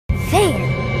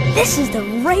This is the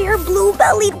rare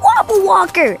blue-bellied wobble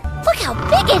walker. Look how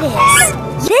big it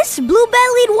is. This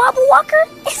blue-bellied wobble walker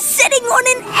is sitting on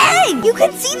an egg. You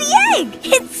can see the egg.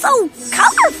 It's so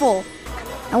colorful.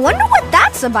 I wonder what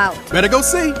that's about. Better go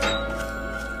see.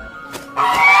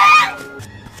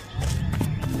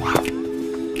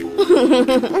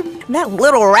 That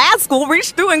little rascal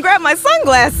reached through and grabbed my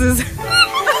sunglasses.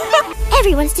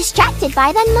 Everyone's distracted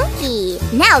by that monkey.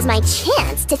 Now's my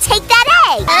chance to take that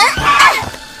egg.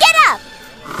 Get up!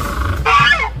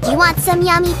 You want some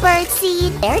yummy bird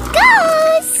seed? There it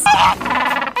goes.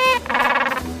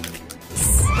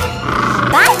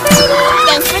 Bye, Birdie.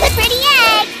 Thanks for the pretty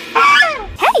egg.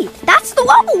 Hey, that's the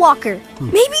wobble walker.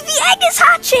 Maybe the egg is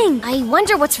hatching. I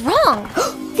wonder what's wrong.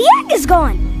 The egg is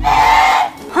gone.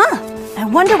 Huh. I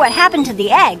wonder what happened to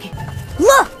the egg.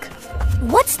 Look.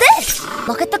 What's this?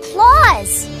 Look at the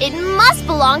claws. It must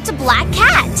belong to Black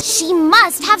Cat. She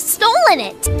must have stolen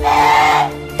it.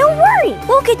 Don't worry.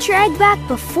 We'll get your egg back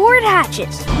before it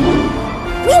hatches.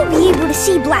 We'll be able to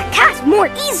see Black Cat more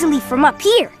easily from up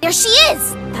here. There she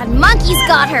is. That monkey's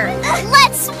got her.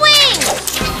 Let's swing.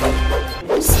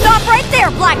 Stop right there,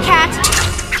 Black Cat.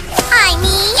 I'm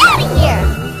out of here.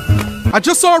 I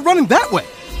just saw her running that way.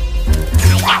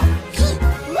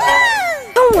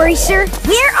 Don't worry, sir.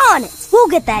 We're on it. We'll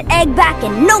get that egg back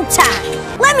in no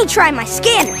time. Let me try my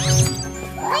scanner.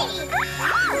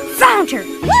 Found her.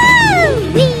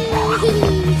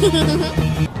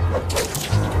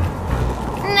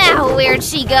 Now where'd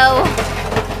she go?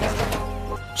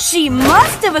 She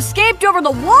must have escaped over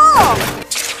the wall.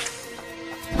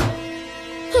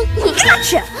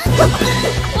 Gotcha!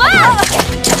 Wow!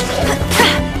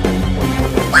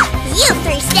 You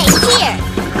three stay here.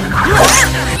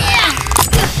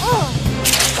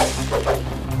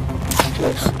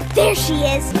 There she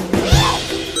is.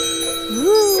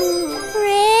 Ooh,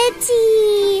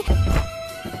 pretty.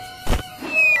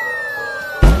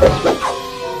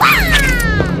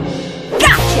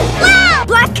 Gotcha! Wow!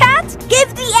 Black Cat,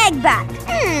 give the egg back.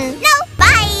 No,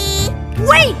 bye.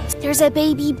 Wait! There's a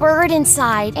baby bird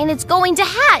inside, and it's going to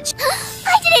hatch.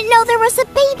 I didn't know there was a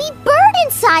baby bird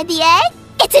inside the egg.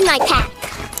 It's in my pack.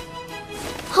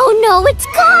 Oh no, it's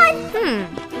gone.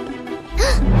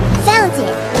 Found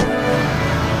it.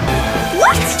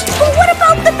 What? But what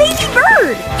about the baby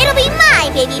bird? It'll be my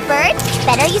baby bird.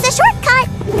 Better use a shortcut.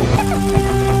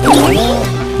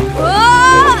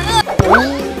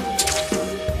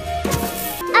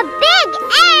 A big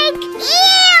egg?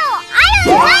 Ew! I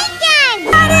don't like it!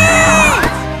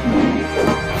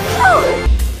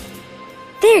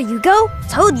 There you go.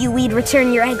 Told you we'd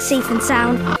return your egg safe and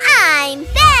sound. I'm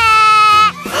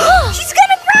back! She's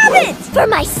gonna grab it! For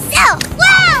myself!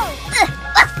 Wow!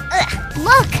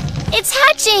 Look! It's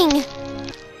hatching!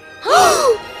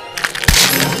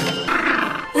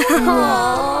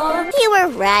 You were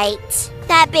right.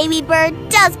 That baby bird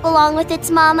does belong with its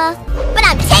mama. But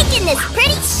I'm taking this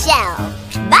pretty shell.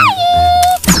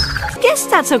 Bye! Guess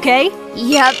that's okay.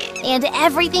 Yep, and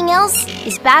everything else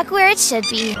is back where it should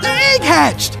be. The egg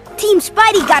hatched. Team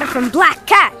Spidey got it from Black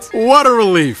Cat. What a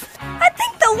relief. I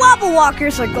think the Wobble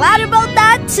Walkers are glad about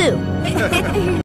that too.